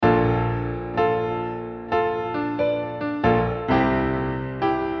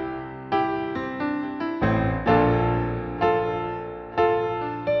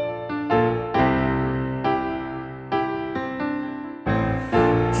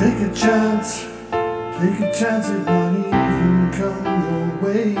Take a chance, it might even come your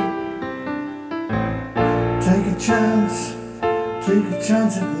way. Take a chance, it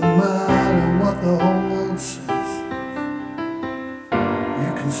no matter what the whole world says.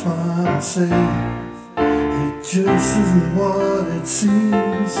 You can smile and say, it just isn't what it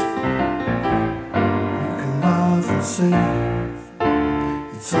seems. You can laugh and say,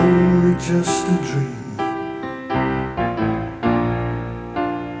 it's only just a dream.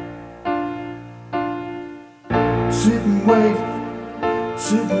 Sit and wait,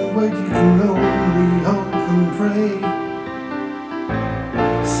 you can only hope and pray.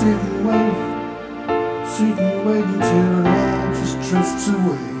 Sit and wait until it all just drifts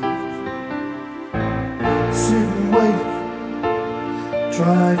away. Sit and wait,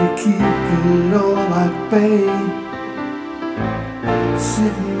 try to keep it all at bay.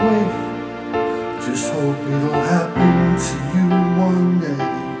 Sit and wait, just hope it'll happen to you one day.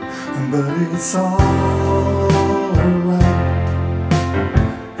 But it's all alright.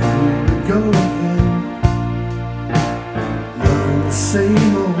 Here we go again, loving the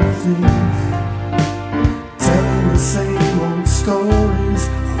same old things, telling the same old stories.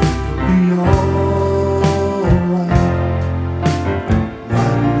 It'll be alright.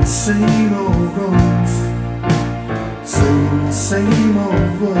 Writing the same old wrongs, saying the same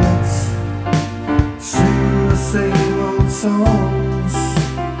old words, singing the same old songs.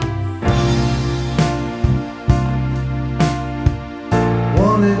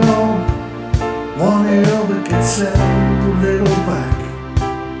 Want it all, but get set a little back.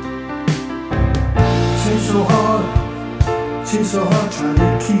 Chase so hard, trying to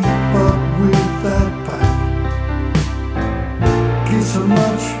keep up with that pack. Give so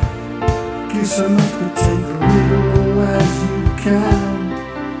much, but take a little as you can.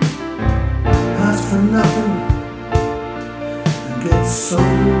 Ask for nothing and get so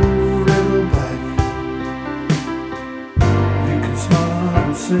little back. You can smile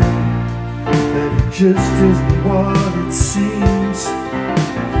and say that it just isn't what it seems.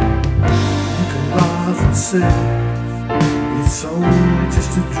 You can laugh and say it's only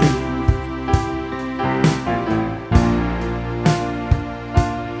just a dream.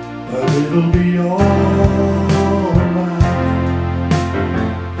 But it'll be alright.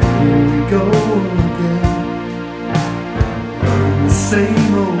 Here we go again, learning the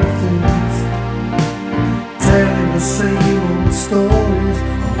same old things, telling the same old stories.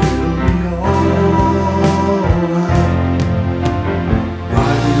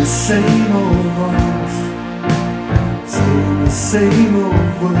 The same old wrongs, saying the same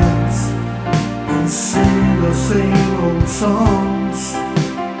old words, and sing the same old songs.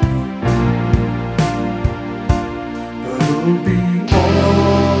 But it'll be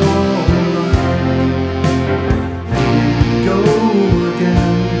alright. Here we go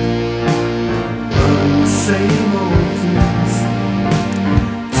again, learning the same old things,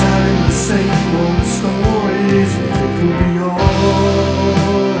 telling the same old stories. It'll be alright.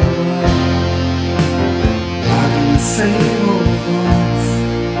 Same old wrongs,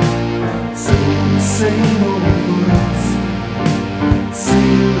 sing the same old words,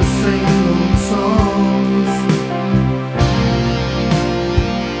 sing the same old songs.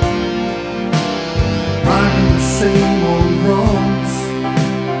 Writing the same old wrongs,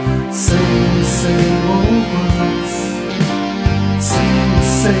 saying the same old words, sing the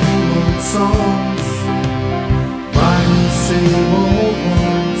same